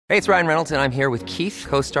Hey, it's Ryan Reynolds, and I'm here with Keith,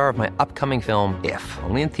 co-star of my upcoming film, If,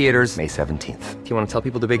 only in theaters May 17th. Do you want to tell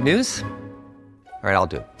people the big news? All right, I'll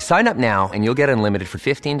do it. Sign up now and you'll get unlimited for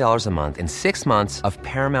 $15 a month and 6 months of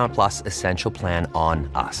Paramount Plus Essential Plan on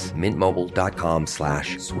us.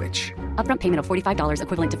 MintMobile.com/switch. Upfront payment of $45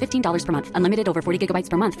 equivalent to $15 per month. Unlimited over 40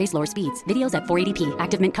 gigabytes per month. Face lower speeds. Videos at 480p.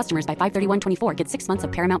 Active Mint customers by 531.24 get 6 months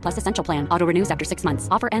of Paramount Plus Essential Plan. Auto renews after 6 months.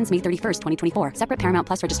 Offer ends May 31st, 2024. Separate Paramount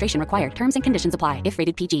Plus registration required. Terms and conditions apply if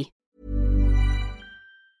rated PG.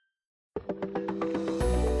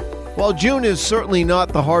 While June is certainly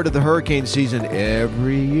not the heart of the hurricane season,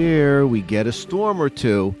 every year we get a storm or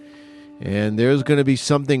two. And there's going to be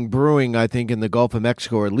something brewing, I think, in the Gulf of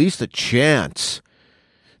Mexico, or at least a chance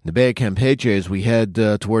in the Bay of Campeche as we head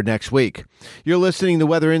toward next week. You're listening to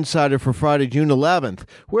Weather Insider for Friday, June 11th.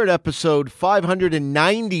 We're at episode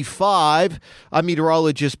 595. I'm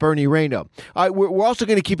meteorologist Bernie Rayno. We're also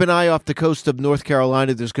going to keep an eye off the coast of North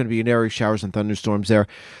Carolina. There's going to be an area of showers and thunderstorms there.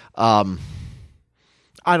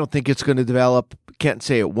 I don't think it's going to develop. Can't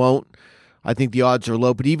say it won't. I think the odds are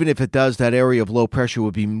low. But even if it does, that area of low pressure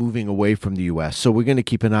would be moving away from the U.S. So we're going to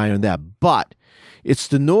keep an eye on that. But it's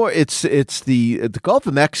the Gulf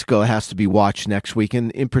of Mexico has to be watched next week,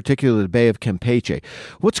 and in particular the Bay of Campeche.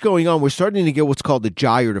 What's going on? We're starting to get what's called the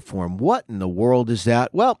gyre to form. What in the world is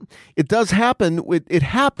that? Well, it does happen. It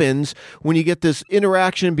happens when you get this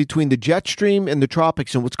interaction between the jet stream and the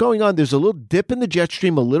tropics. And what's going on? There's a little dip in the jet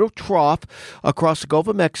stream, a little trough across the Gulf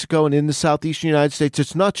of Mexico and in the southeastern United States.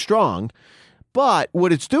 It's not strong. But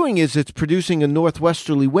what it's doing is it's producing a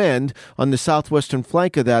northwesterly wind on the southwestern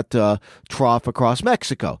flank of that trough across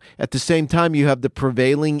Mexico. At the same time, you have the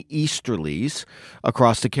prevailing easterlies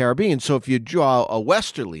across the Caribbean. So if you draw a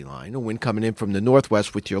westerly line, a wind coming in from the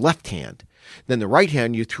northwest with your left hand, then the right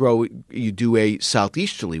hand you do a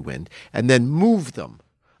southeasterly wind, and then move them.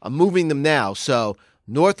 I'm moving them now. So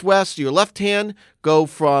northwest, your left hand, go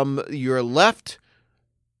from your left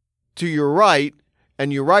to your right,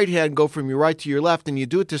 and your right hand go from your right to your left, and you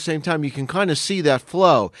do it at the same time, you can kind of see that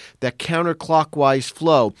flow, that counterclockwise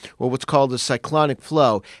flow, or what's called a cyclonic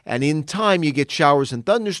flow. And in time, you get showers and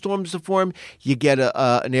thunderstorms to form. You get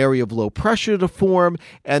an area of low pressure to form.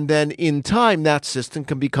 And then in time, that system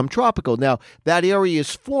can become tropical. Now, that area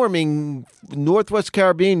is forming Northwest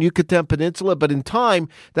Caribbean, Yucatan Peninsula, but in time,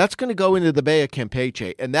 that's going to go into the Bay of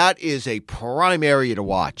Campeche. And that is a prime area to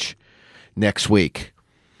watch next week.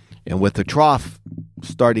 And with the trough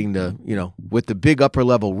starting to, with the big upper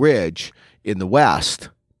level ridge in the west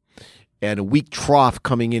and a weak trough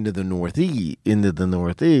coming into the northeast, that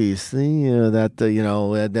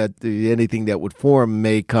anything that would form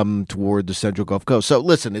may come toward the central Gulf Coast. So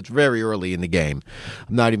listen, it's very early in the game.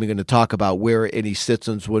 I'm not even going to talk about where any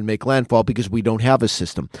systems would make landfall because we don't have a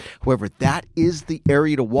system. However, that is the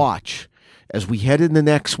area to watch as we head into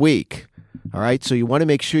next week. All right, so you want to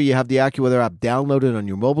make sure you have the AccuWeather app downloaded on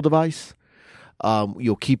your mobile device.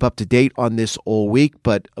 You'll keep up to date on this all week,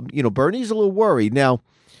 but, Bernie's a little worried. Now,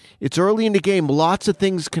 it's early in the game. Lots of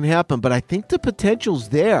things can happen, but I think the potential's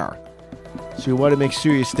there. So you want to make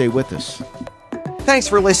sure you stay with us. Thanks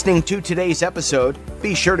for listening to today's episode.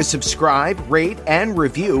 Be sure to subscribe, rate, and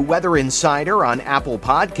review Weather Insider on Apple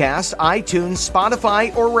Podcasts, iTunes,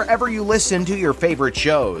 Spotify, or wherever you listen to your favorite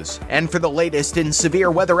shows. And for the latest in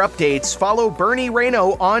severe weather updates, follow Bernie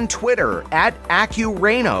Rayno on Twitter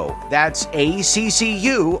 @AccuRayno. That's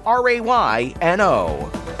AccuRayno.